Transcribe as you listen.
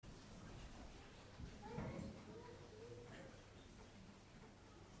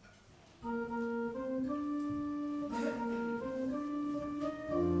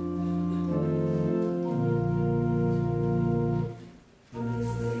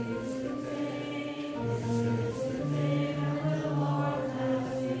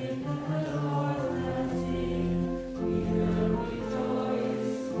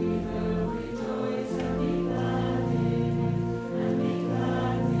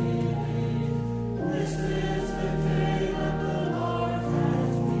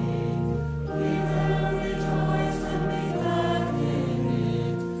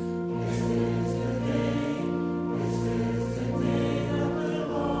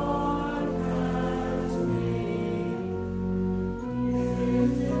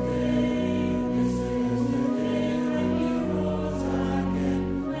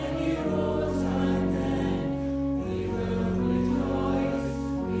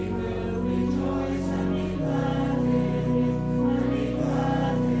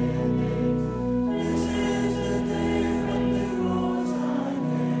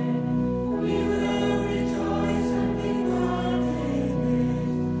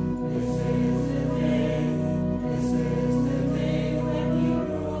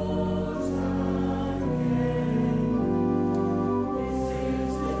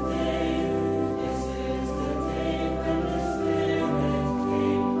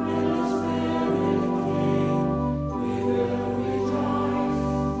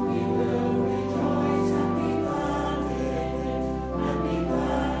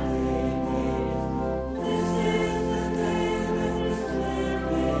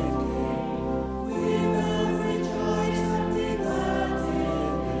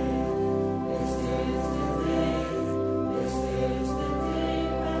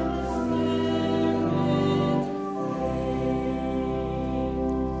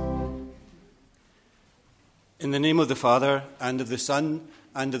In the name of the Father, and of the Son,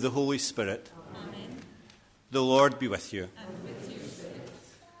 and of the Holy Spirit. Amen. The Lord be with you. And with your spirit.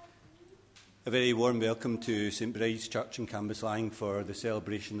 A very warm welcome to St Bride's Church in Cambuslang for the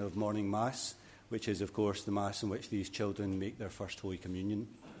celebration of Morning Mass, which is, of course, the Mass in which these children make their first Holy Communion.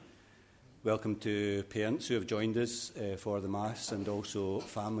 Welcome to parents who have joined us for the Mass, and also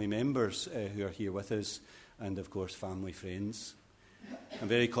family members who are here with us, and, of course, family friends. I'm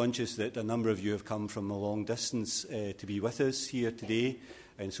very conscious that a number of you have come from a long distance to be with us here today,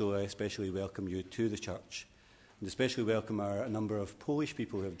 and so I especially welcome you to the church. And especially welcome a number of Polish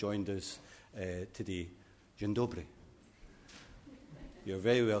people who have joined us today. Dzień dobry. You're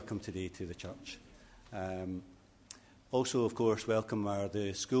very welcome today to the church. Also, of course, welcome are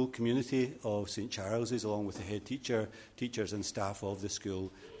the school community of St Charles's, along with the head teacher, teachers and staff of the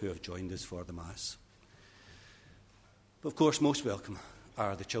school who have joined us for the Mass. But of course, most welcome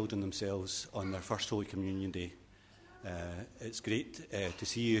are the children themselves on their first Holy Communion Day. It's great to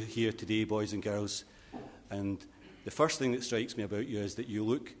see you here today, boys and girls. And the first thing that strikes me about you is that you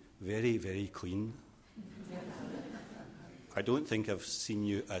look very, very clean. I don't think I've seen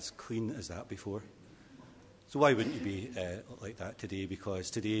you as clean as that before. So why wouldn't you be like that today?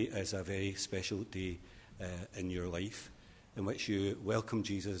 Because today is a very special day in your life in which you welcome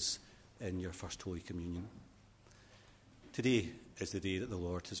Jesus in your first Holy Communion. Today is the day that the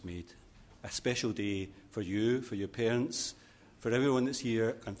Lord has made, a special day for you, for your parents, for everyone that's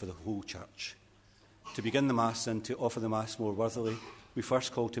here, and for the whole church. To begin the Mass and to offer the Mass more worthily, we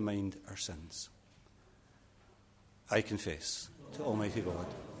first call to mind our sins. I confess to Almighty God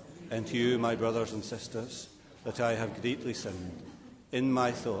and to you, my brothers and sisters, that I have greatly sinned in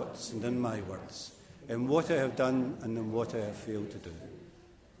my thoughts and in my words, in what I have done and in what I have failed to do.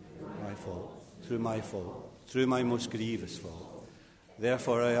 My fault, through my most grievous fault.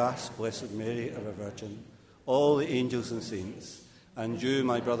 Therefore I ask Blessed Mary, ever Virgin, all the angels and saints, and you,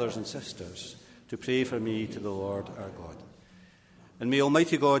 my brothers and sisters, to pray for me to the Lord our God. And may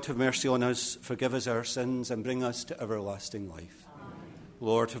Almighty God have mercy on us, forgive us our sins, and bring us to everlasting life. Amen.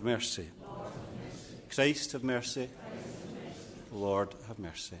 Lord, have mercy. Christ, have mercy. Lord, have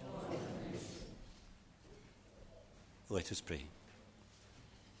mercy. Let us pray.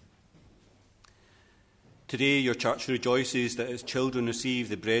 Today your church rejoices that its children receive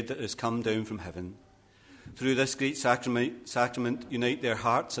the bread that has come down from heaven. Through this great sacrament, unite their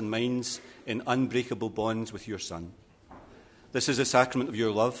hearts and minds in unbreakable bonds with your Son. This is a sacrament of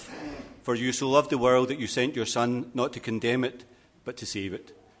your love, for you so loved the world that you sent your Son not to condemn it, but to save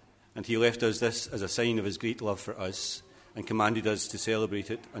it. And he left us this as a sign of his great love for us, and commanded us to celebrate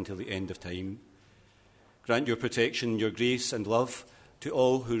it until the end of time. Grant your protection, your grace and love to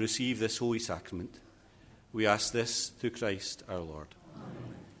all who receive this holy sacrament. We ask this through Christ our Lord.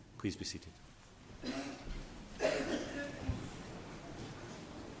 Amen. Please be seated.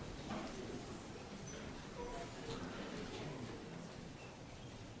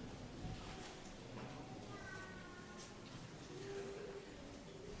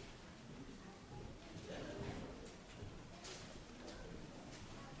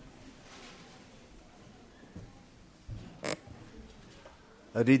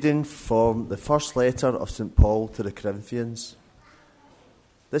 A reading from the first letter of St. Paul to the Corinthians.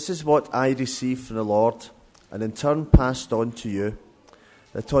 This is what I received from the Lord, and in turn passed on to you,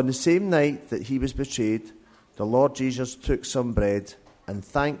 that on the same night that he was betrayed, the Lord Jesus took some bread, and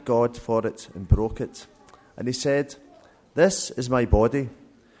thanked God for it, and broke it. And he said, "This is my body,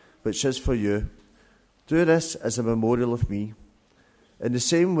 which is for you. Do this as a memorial of me." In the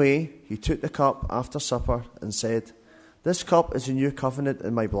same way, he took the cup after supper, and said, "This cup is a new covenant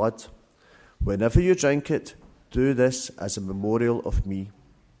in my blood. Whenever you drink it, do this as a memorial of me."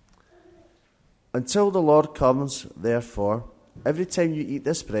 Until the Lord comes, therefore, every time you eat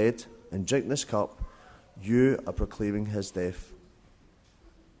this bread and drink this cup, you are proclaiming his death.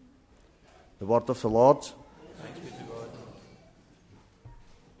 The word of the Lord. Thanks be to God.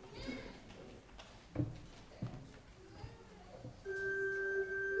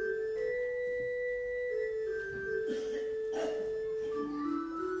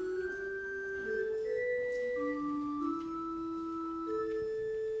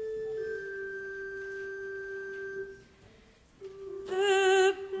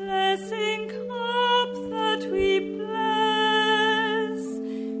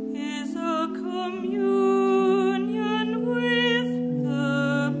 Communion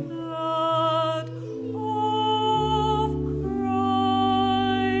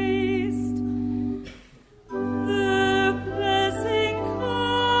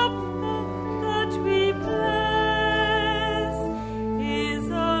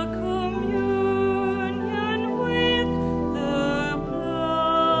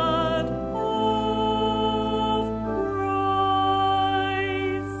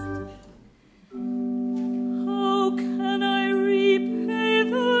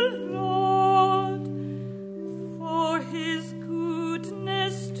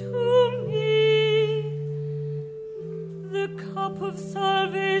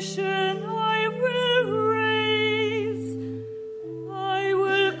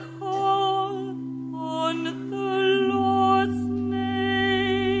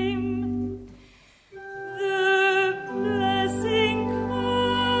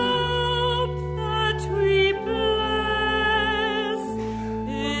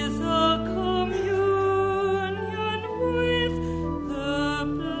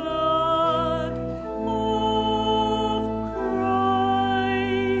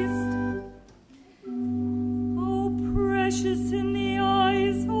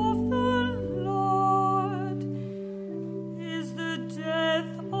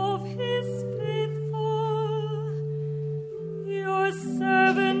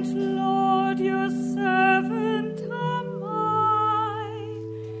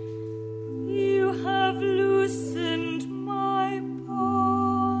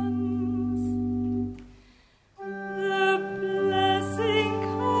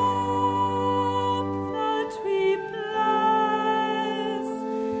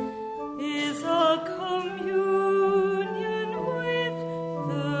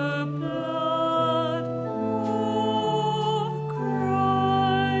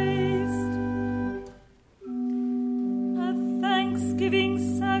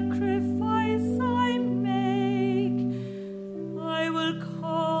sacrifice I make. I will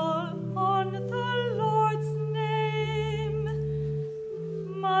call on the Lord's name.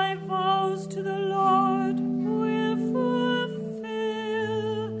 My vows to the Lord will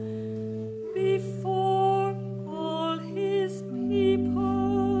fulfill before all his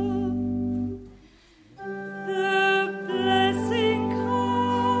people. The blessing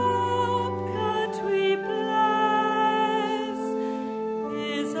cup that we bless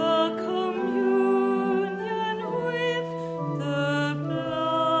is a communion with the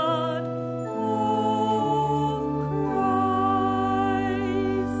blood of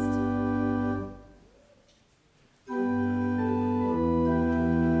Christ.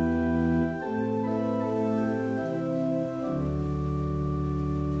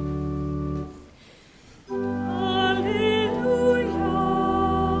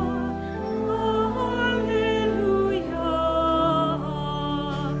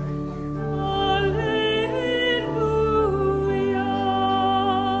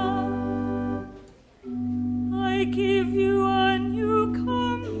 I give you a new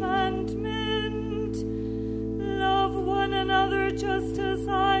commandment. Love one another just as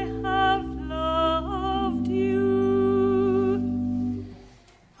I have loved you.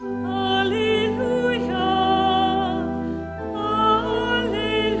 Alleluia.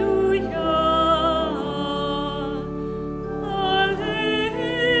 Alleluia. Alleluia.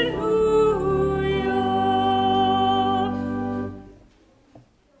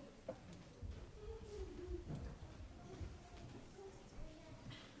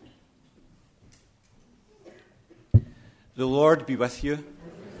 The Lord be with you.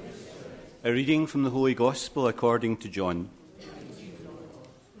 A reading from the Holy Gospel according to John.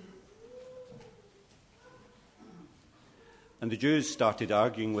 And the Jews started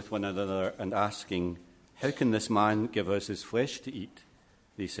arguing with one another and asking, "How can this man give us his flesh to eat?"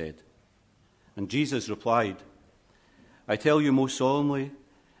 they said. And Jesus replied, "I tell you most solemnly,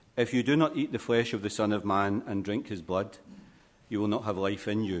 if you do not eat the flesh of the Son of Man and drink his blood, you will not have life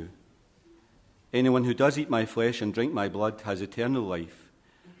in you. Anyone who does eat my flesh and drink my blood has eternal life,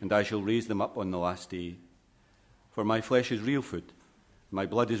 and I shall raise them up on the last day. For my flesh is real food, my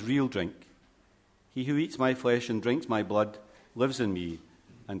blood is real drink. He who eats my flesh and drinks my blood lives in me,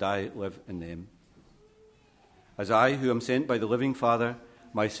 and I live in them. As I, who am sent by the living Father,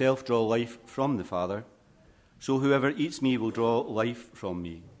 myself draw life from the Father, so whoever eats me will draw life from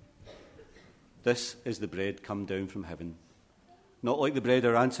me. This is the bread come down from heaven. Not like the bread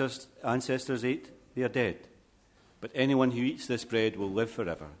our ancestors ate, they are dead. But anyone who eats this bread will live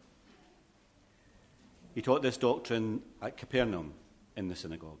forever." He taught this doctrine at Capernaum in the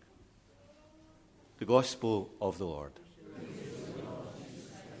synagogue. The Gospel of the Lord.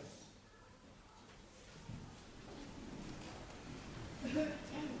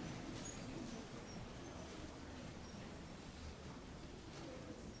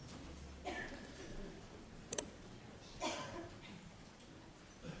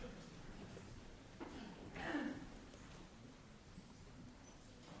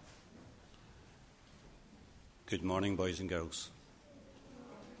 Good morning, boys and girls.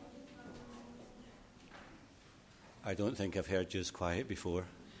 I don't think I've heard you as quiet before.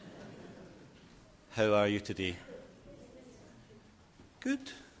 How are you today?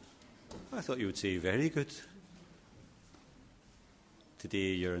 Good. I thought you would say very good.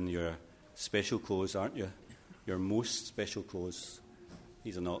 Today you're in your special clothes, aren't you? Your most special clothes.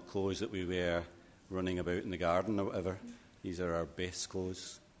 These are not clothes that we wear running about in the garden or whatever. These are our best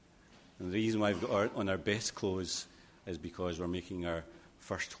clothes. And the reason why we've got on our best clothes is because we're making our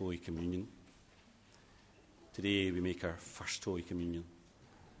first Holy Communion. Today we make our first Holy Communion.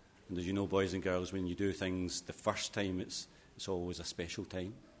 And as you know, boys and girls, when you do things the first time, it's always a special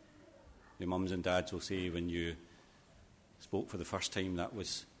time. Your mums and dads will say when you spoke for the first time, that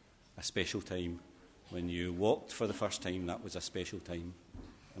was a special time. When you walked for the first time, that was a special time.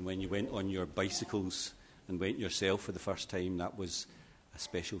 And when you went on your bicycles and went yourself for the first time, that was a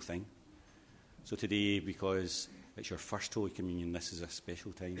special thing. So today, because it's your first Holy Communion, this is a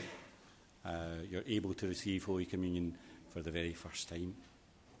special time. You're able to receive Holy Communion for the very first time.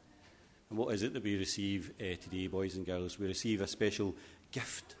 And what is it that we receive today, boys and girls? We receive a special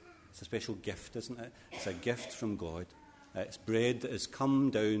gift. It's a special gift, isn't it? It's a gift from God. It's bread that has come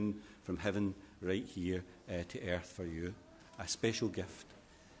down from heaven right here to earth for you. A special gift.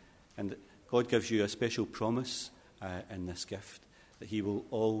 And God gives you a special promise in this gift, that he will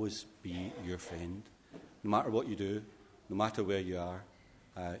always be your friend. No matter what you do, no matter where you are,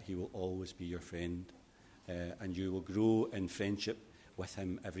 he will always be your friend. And you will grow in friendship with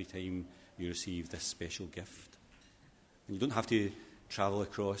him every time you receive this special gift. And you don't have to travel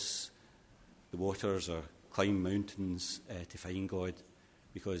across the waters or climb mountains to find God,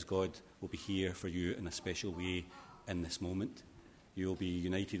 because God will be here for you in a special way in this moment. You will be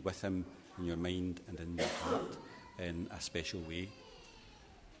united with him in your mind and in your heart in a special way.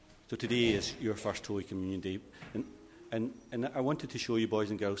 So today is your first Holy Communion Day, and I wanted to show you, boys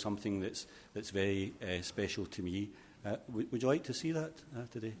and girls, something that's very special to me. Would you like to see that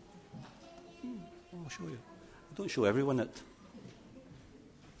today? I'll show you. I don't show everyone it.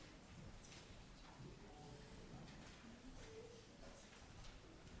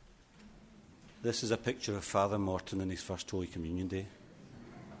 This is a picture of Father Morton on his first Holy Communion Day.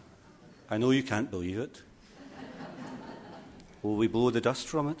 I know you can't believe it. Will we blow the dust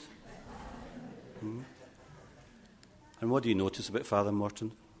from it? And what do you notice about Father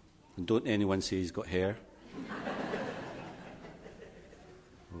Morton? And don't anyone say he's got hair.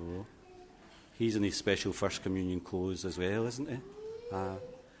 Oh. He's in his special First Communion clothes as well, isn't he?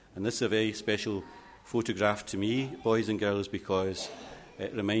 And this is a very special photograph to me, boys and girls, because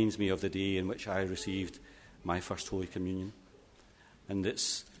it reminds me of the day in which I received my first Holy Communion. And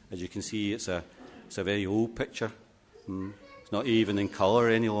it's, as you can see, it's a very old picture. It's not even in colour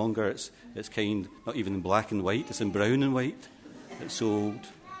any longer. It's kind, not even in black and white. It's in brown and white. It's so old.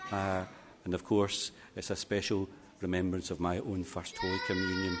 And of course, it's a special remembrance of my own first Holy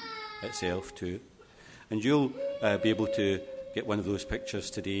Communion itself too. And you'll be able to get one of those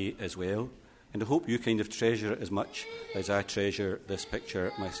pictures today as well. And I hope you kind of treasure it as much as I treasure this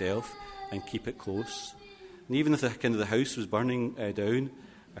picture myself and keep it close. And even if the house was burning down,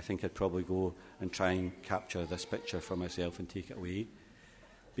 I think I'd probably go and try and capture this picture for myself and take it away,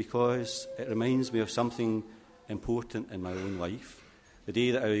 because it reminds me of something important in my own life. The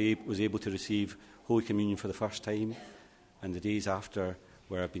day that I was able to receive Holy Communion for the first time, and the days after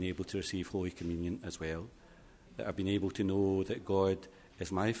where I've been able to receive Holy Communion as well. That I've been able to know that God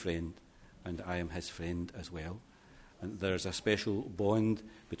is my friend and I am his friend as well. And there's a special bond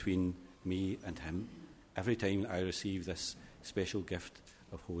between me and him every time I receive this special gift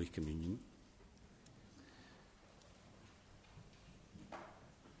of Holy Communion.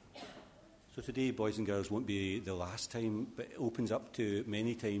 So today, boys and girls, won't be the last time, but it opens up to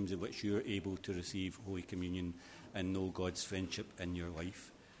many times in which you're able to receive Holy Communion and know God's friendship in your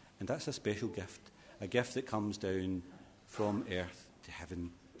life. And that's a special gift, a gift that comes down from earth to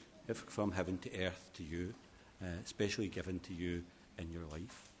heaven, from heaven to earth to you, specially given to you in your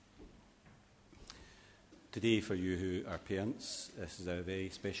life. Today, for you who are parents, this is a very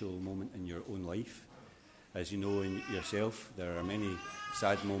special moment in your own life. As you know in yourself, there are many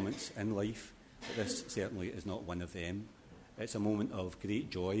sad moments in life, but this certainly is not one of them. It's a moment of great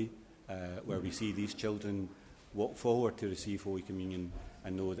joy where we see these children walk forward to receive Holy Communion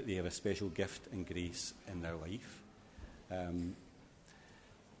and know that they have a special gift and grace in their life.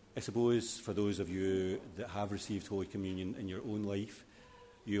 I suppose for those of you that have received Holy Communion in your own life,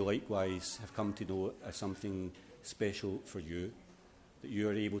 you likewise have come to know it as something special for you, that you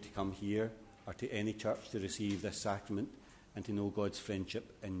are able to come here or to any church to receive this sacrament and to know God's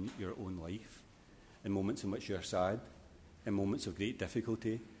friendship in your own life, in moments in which you're sad, in moments of great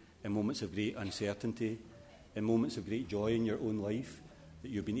difficulty, in moments of great uncertainty, in moments of great joy in your own life, that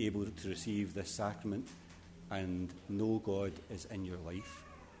you've been able to receive this sacrament and know God is in your life.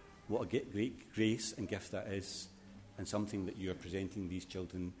 What a great grace and gift that is, and something that you are presenting these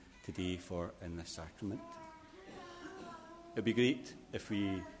children today for in this sacrament. It would be great if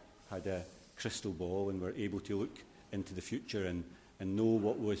we had a crystal ball and were able to look into the future and know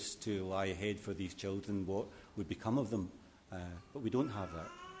what was to lie ahead for these children, what would become of them. But we don't have that.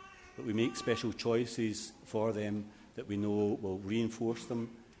 But we make special choices for them that we know will reinforce them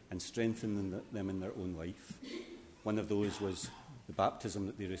and strengthen them in their own life. One of those was the baptism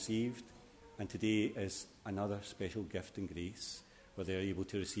that they received, and today is another special gift and grace where they are able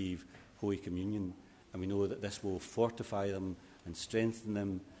to receive Holy Communion, and we know that this will fortify them and strengthen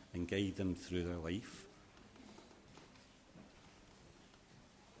them and guide them through their life.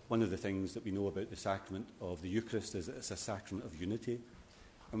 One of the things that we know about the sacrament of the Eucharist is that it's a sacrament of unity,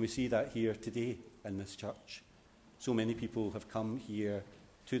 and we see that here today in this church. So many people have come here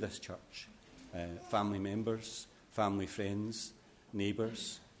to this church, family members, family friends,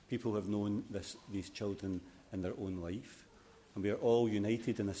 neighbours, people who have known these children in their own life. And we are all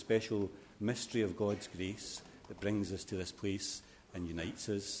united in a special mystery of God's grace that brings us to this place and unites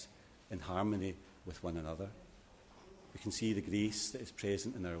us in harmony with one another. We can see the grace that is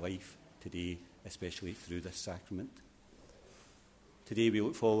present in our life today, especially through this sacrament. Today we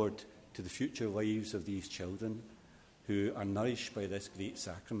look forward to the future lives of these children who are nourished by this great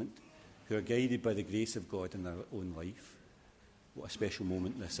sacrament, who are guided by the grace of God in their own life. what a special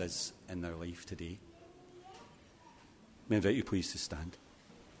moment this is in their life today. May I invite you please to stand.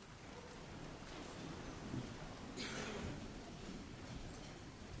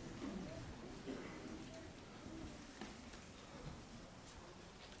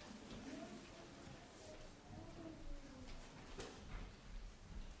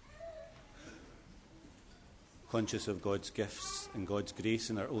 Conscious of God's gifts and God's grace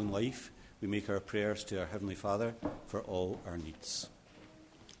in our own life, we make our prayers to our Heavenly Father for all our needs.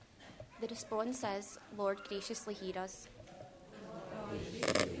 The response is, Lord, graciously hear us.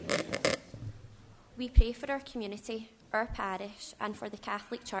 We pray for our community, our parish, and for the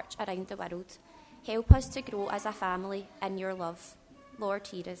Catholic Church around the world. Help us to grow as a family in your love. Lord,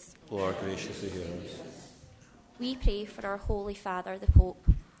 hear us. Lord, graciously hear us. We pray for our Holy Father, the Pope,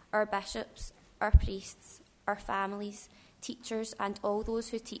 our bishops, our priests, our families, teachers, and all those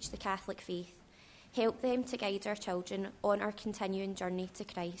who teach the Catholic faith. Help them to guide our children on our continuing journey to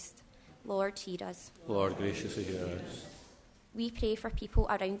Christ. Lord, hear us. Lord, graciously hear us. We pray for people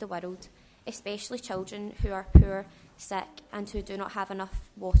around the world, especially children who are poor, sick, and who do not have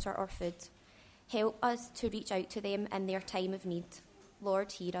enough water or food. Help us to reach out to them in their time of need.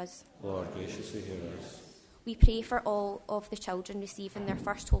 Lord, hear us. Lord, graciously hear us. We pray for all of the children receiving their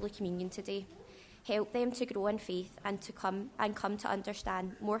first Holy Communion today. Help them to grow in faith and to come to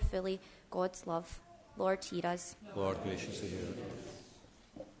understand more fully God's love. Lord, hear us. Lord, graciously hear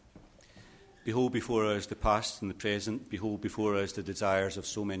us. Behold before us the past and the present. Behold before us the desires of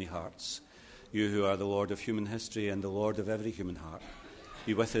so many hearts. You who are the Lord of human history and the Lord of every human heart,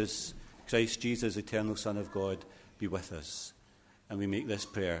 be with us. Christ Jesus, eternal Son of God, be with us. And we make this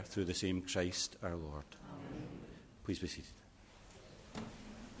prayer through the same Christ our Lord. Amen. Please be seated.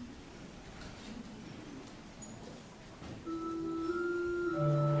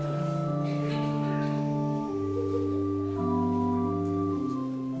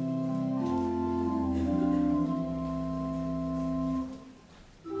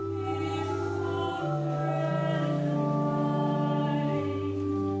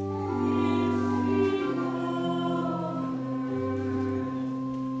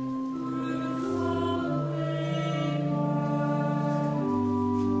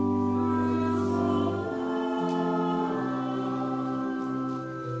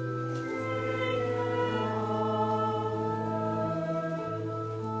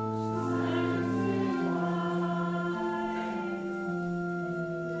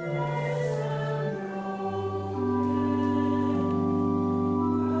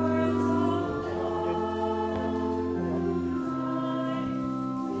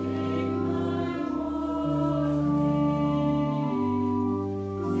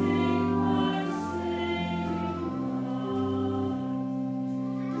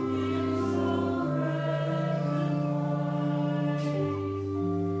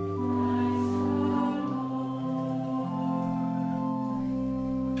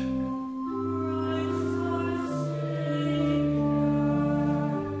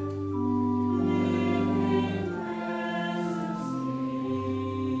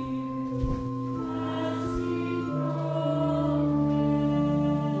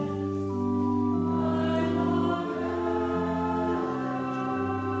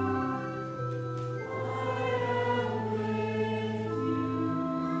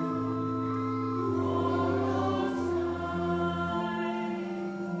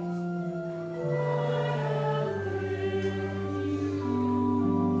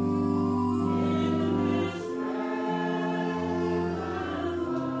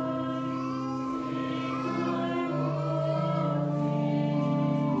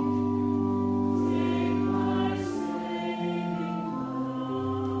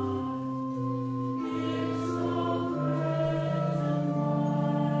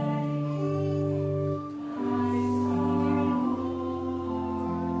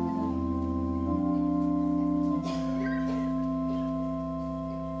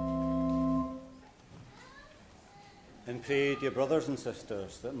 And pray, dear brothers and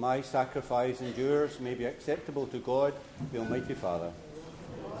sisters, that my sacrifice and yours may be acceptable to God, the Almighty Father.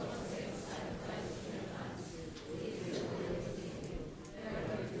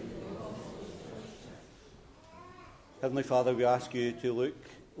 Heavenly Father, we ask you to look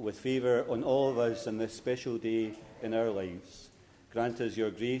with favour on all of us in this special day in our lives. Grant us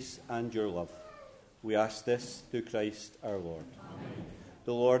your grace and your love. We ask this through Christ our Lord. Amen.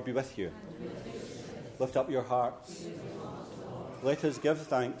 The Lord be with you. Lift up your hearts. Let us give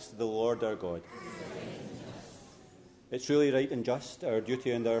thanks to the Lord our God. It's truly right and just, our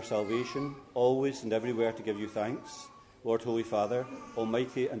duty and our salvation, always and everywhere to give you thanks, Lord, Holy Father,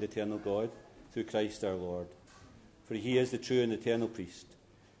 Almighty and eternal God, through Christ our Lord. for he is the true and eternal priest,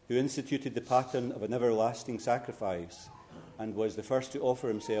 who instituted the pattern of an everlasting sacrifice and was the first to offer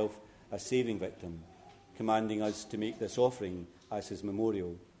himself as saving victim, commanding us to make this offering as his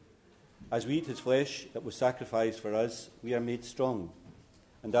memorial. As we eat his flesh that was sacrificed for us, we are made strong.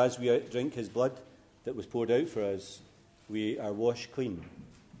 And as we drink his blood that was poured out for us, we are washed clean.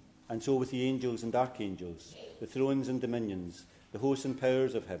 And so with the angels and archangels, the thrones and dominions, the hosts and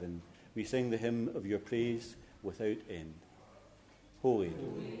powers of heaven, we sing the hymn of your praise without end. Holy,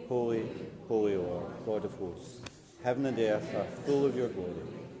 holy, holy Lord, God of hosts, heaven and earth are full of your glory.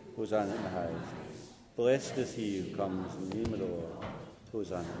 Hosanna in the highest. Blessed is he who comes in the name of the Lord.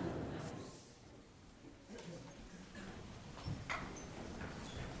 Hosanna in the highest.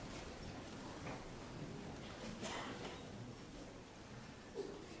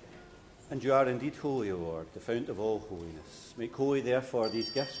 And you are indeed holy, O Lord, the fount of all holiness. Make holy, therefore, these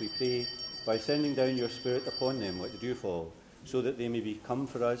gifts, we pray, by sending down your Spirit upon them like the dewfall, so that they may become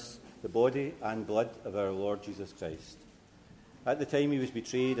for us the body and blood of our Lord Jesus Christ. At the time he was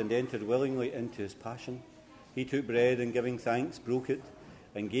betrayed and entered willingly into his passion, he took bread and, giving thanks, broke it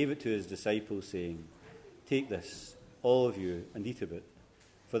and gave it to his disciples, saying, "Take this, all of you, and eat of it,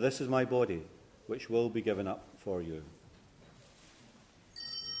 for this is my body, which will be given up for you."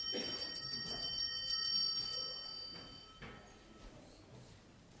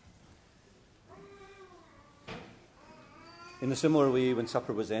 In a similar way, when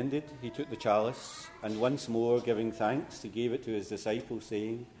supper was ended, he took the chalice, and once more giving thanks, he gave it to his disciples,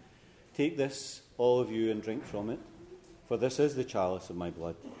 saying, "Take this, all of you, and drink from it, for this is the chalice of my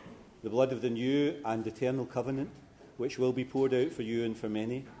blood, the blood of the new and eternal covenant, which will be poured out for you and for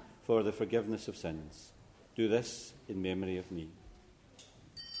many, for the forgiveness of sins. Do this in memory of me."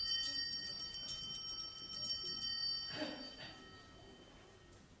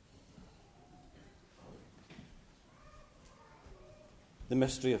 The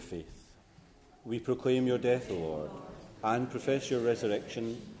mystery of faith. We proclaim your death, O Lord, and profess your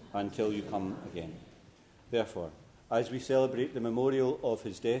resurrection until you come again. Therefore, as we celebrate the memorial of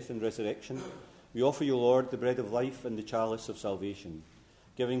his death and resurrection, we offer you, Lord, the bread of life and the chalice of salvation,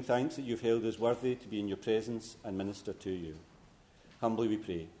 giving thanks that you've held us worthy to be in your presence and minister to you. Humbly we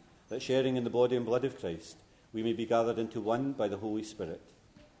pray that, sharing in the body and blood of Christ, we may be gathered into one by the Holy Spirit.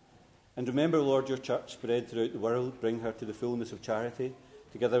 And remember, Lord, your church spread throughout the world. Bring her to the fullness of charity,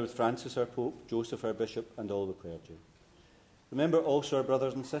 together with Francis our Pope, Joseph our Bishop, and all the clergy. Remember also our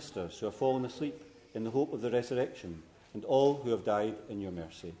brothers and sisters who have fallen asleep in the hope of the resurrection, and all who have died in your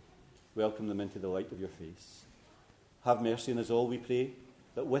mercy. Welcome them into the light of your face. Have mercy on us all, we pray,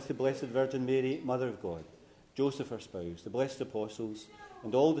 that with the Blessed Virgin Mary, Mother of God, Joseph our spouse, the blessed apostles,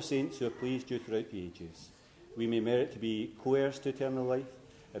 and all the saints who have pleased you throughout the ages, we may merit to be co-heirs to eternal life,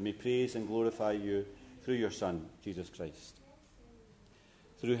 and may praise and glorify you through your Son, Jesus Christ.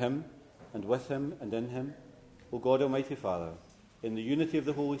 Through him, and with him, and in him, O God, Almighty Father, in the unity of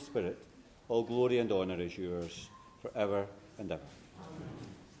the Holy Spirit, all glory and honour is yours, for ever and ever. Amen.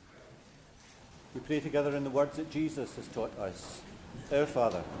 We pray together in the words that Jesus has taught us. Our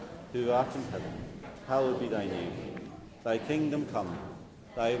Father, who art in heaven, hallowed be thy name. Thy kingdom come,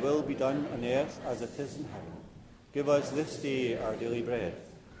 thy will be done on earth as it is in heaven. Give us this day our daily bread,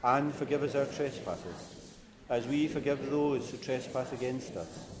 and forgive us our trespasses, as we forgive those who trespass against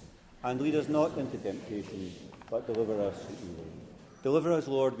us. And lead us not into temptation, but deliver us from evil. Deliver us,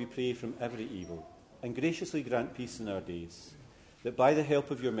 Lord, we pray, from every evil, and graciously grant peace in our days, that by the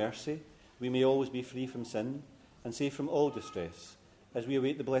help of your mercy we may always be free from sin and safe from all distress, as we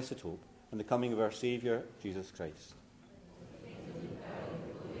await the blessed hope and the coming of our Saviour, Jesus Christ.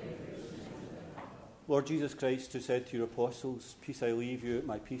 Lord Jesus Christ, who said to your apostles, "Peace I leave you,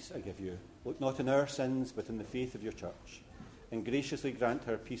 my peace I give you," look not on our sins, but in the faith of your church, and graciously grant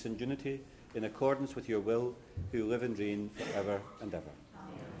her peace and unity in accordance with your will, who live and reign for ever and ever.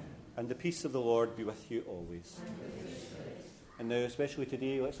 Amen. And the peace of the Lord be with you always. And now, especially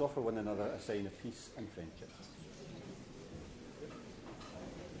today, let's offer one another a sign of peace and friendship.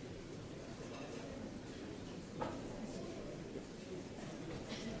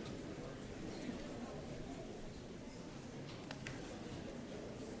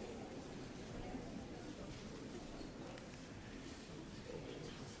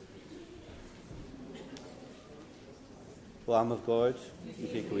 Lamb of God, you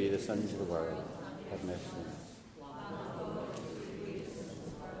take away the sins of the world. Have mercy on us.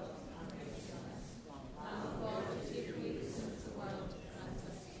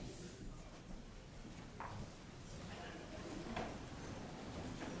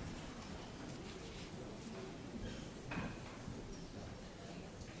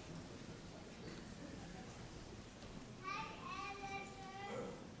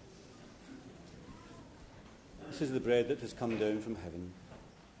 This is the bread that has come down from heaven.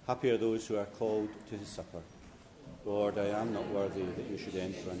 Happy are those who are called to his supper. Lord, I am not worthy that you should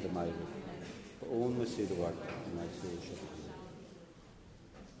enter under my roof, but only say the word, and my soul shall be healed.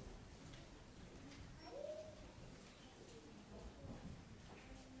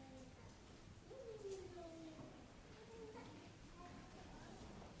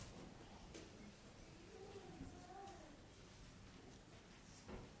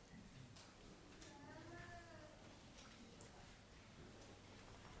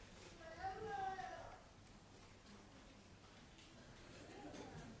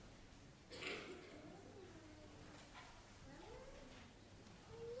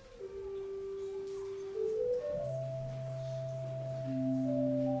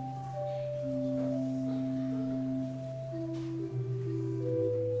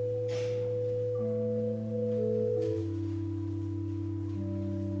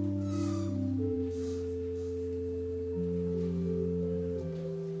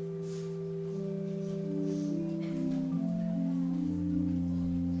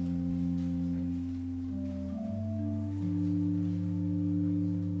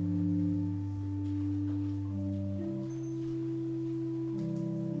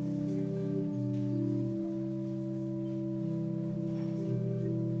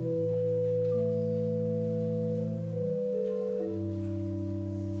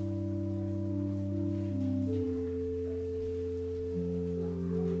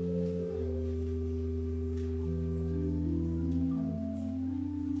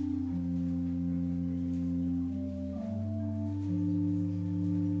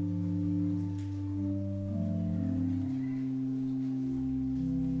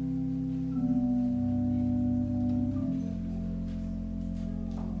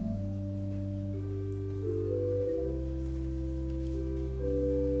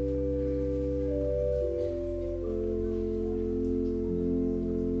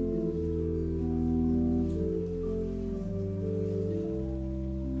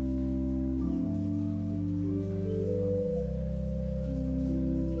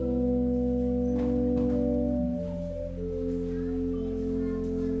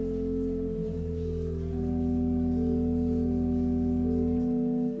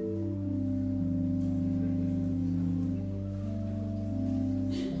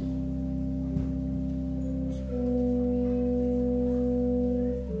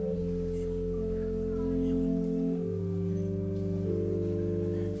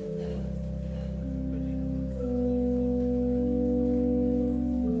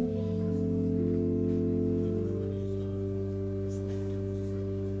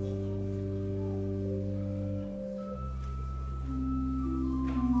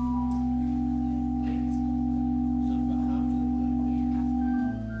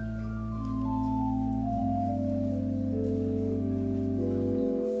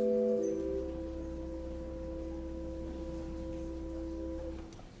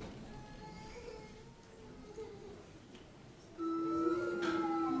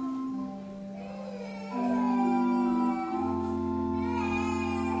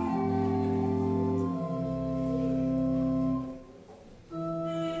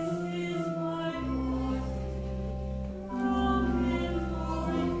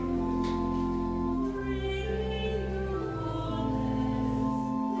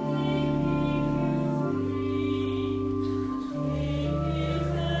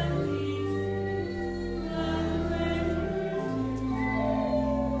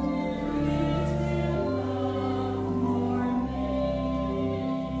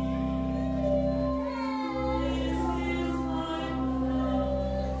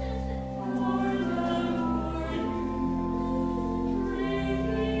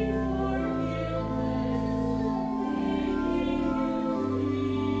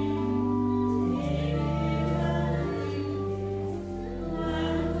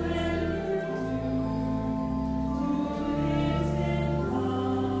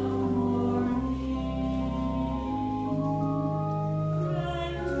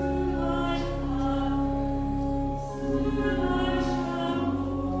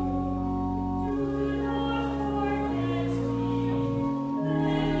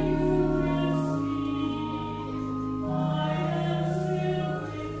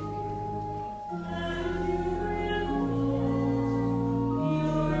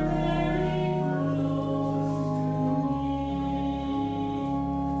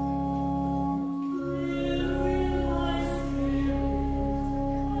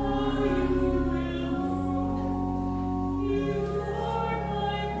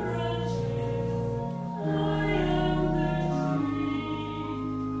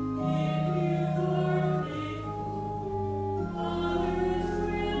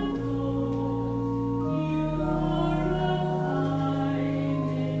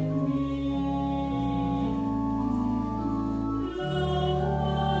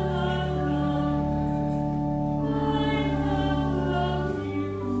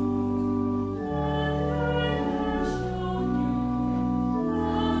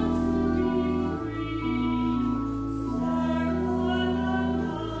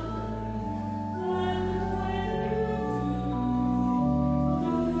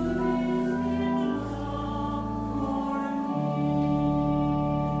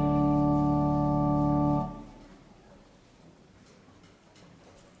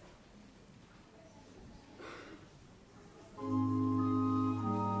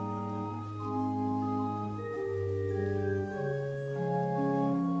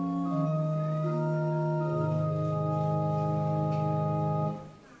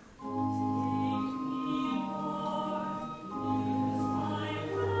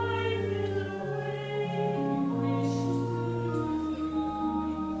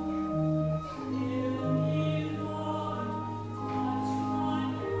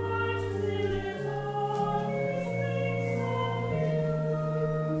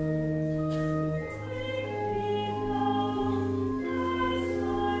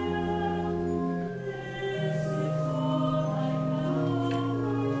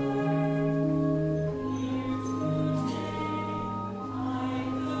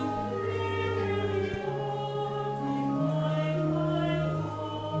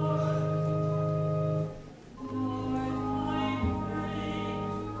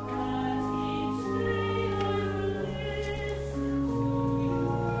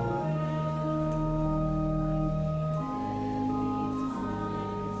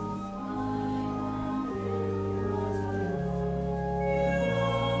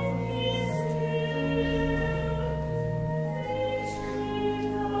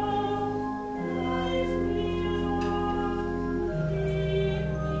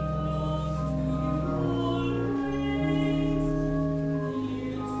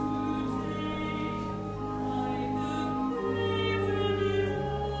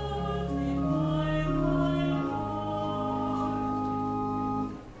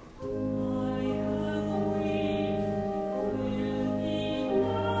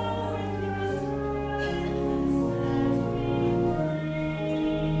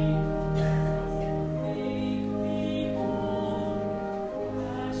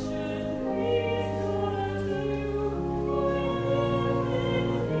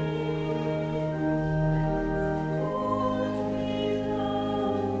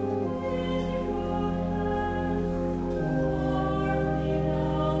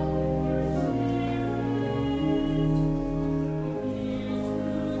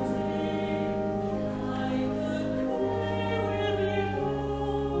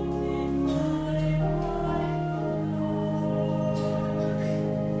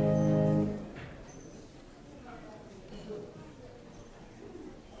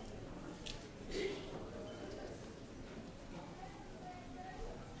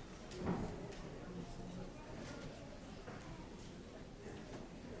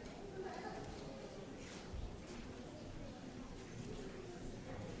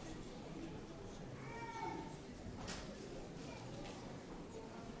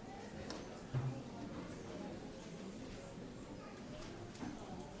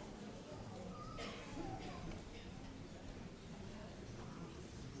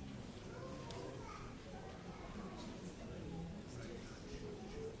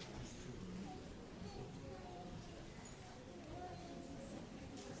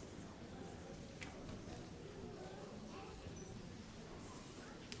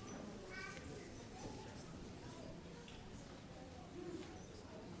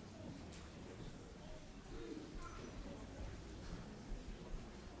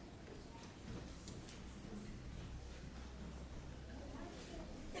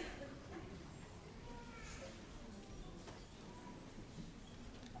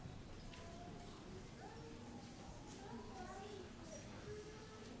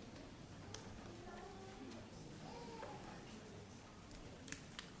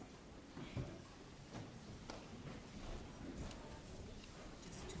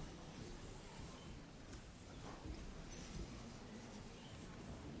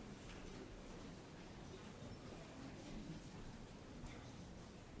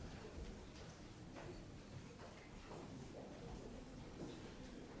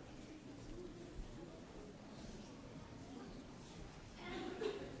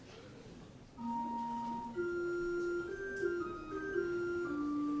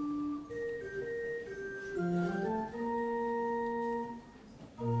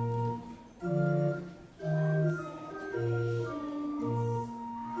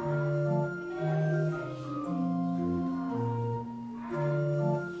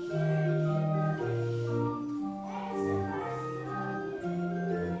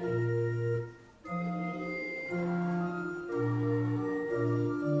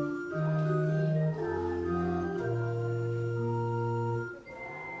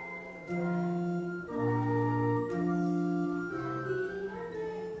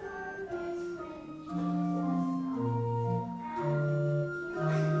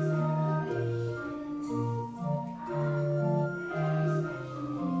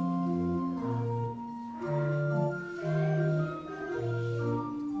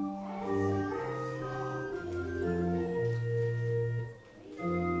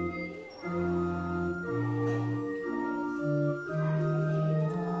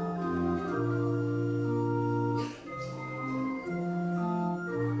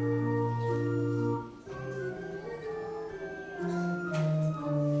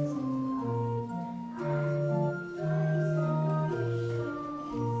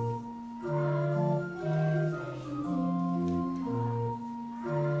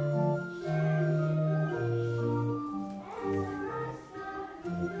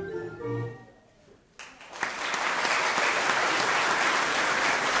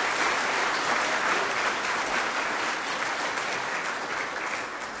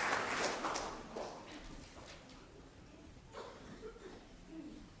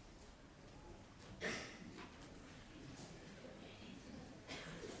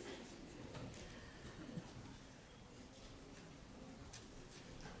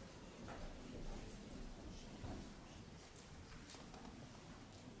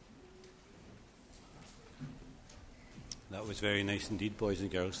 That was very nice indeed, boys and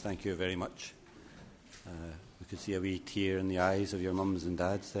girls. Thank you very much. We could see a wee tear in the eyes of your mums and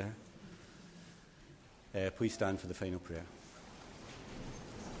dads there. Please stand for the final prayer.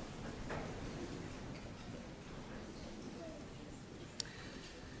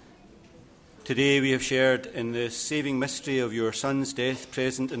 Today we have shared in the saving mystery of your Son's death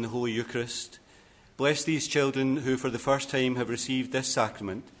present in the Holy Eucharist. Bless these children who for the first time have received this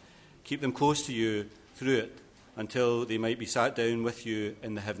sacrament. Keep them close to you through it until they might be sat down with you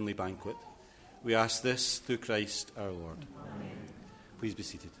in the heavenly banquet. We ask this through Christ our Lord. Amen. Please be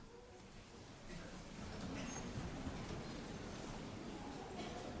seated.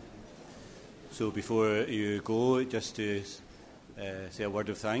 So before you go, just to say a word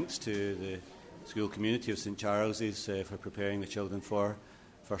of thanks to the school community of St Charles's for preparing the children for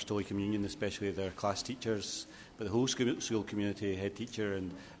First Holy Communion, especially their class teachers, but the whole school community, head teacher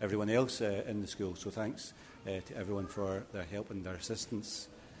and everyone else in the school. So thanks to everyone for their help and their assistance.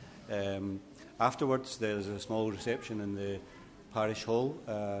 Afterwards, there's a small reception in the parish hall.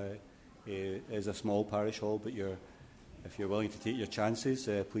 It is a small parish hall, but if you're willing to take your chances,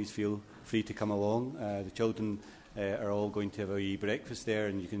 please feel free to come along. The children are all going to have a wee breakfast there,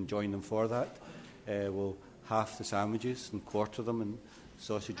 and you can join them for that. We'll half the sandwiches and quarter them, and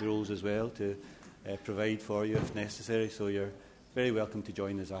sausage rolls as well to provide for you if necessary. So you're very welcome to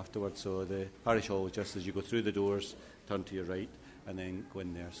join us afterwards. So the parish hall is just as you go through the doors, turn to your right, and then go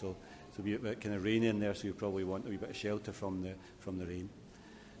in there. So it'll be a bit kind of rainy in there, so you probably want a wee bit of shelter from the rain.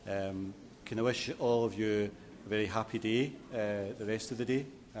 Can I wish all of you a very happy day the rest of the day.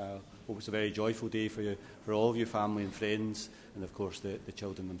 Hope it's a very joyful day for you, for all of your family and friends, and of course the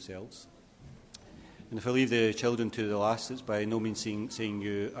children themselves. And if I leave the children to the last, it's by no means saying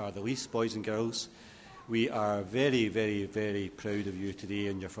you are the least, boys and girls. We are very, very, very proud of you today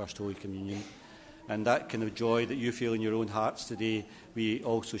in your First Holy Communion. And that kind of joy that you feel in your own hearts today, we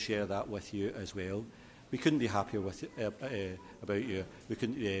also share that with you as well. We couldn't be happier about you. We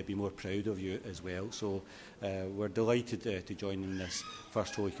couldn't be more proud of you as well. So we're delighted to join in this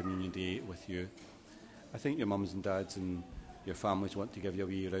First Holy Communion Day with you. I think your mums and dads and your families want to give you a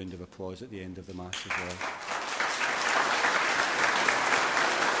wee round of applause at the end of the Mass as well.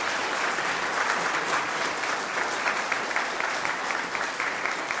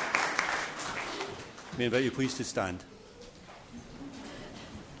 May I invite you please to stand.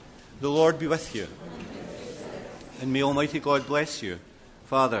 The Lord be with you. And may Almighty God bless you,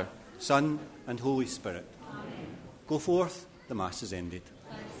 Father, Son, and Holy Spirit. Amen. Go forth, the Mass is ended.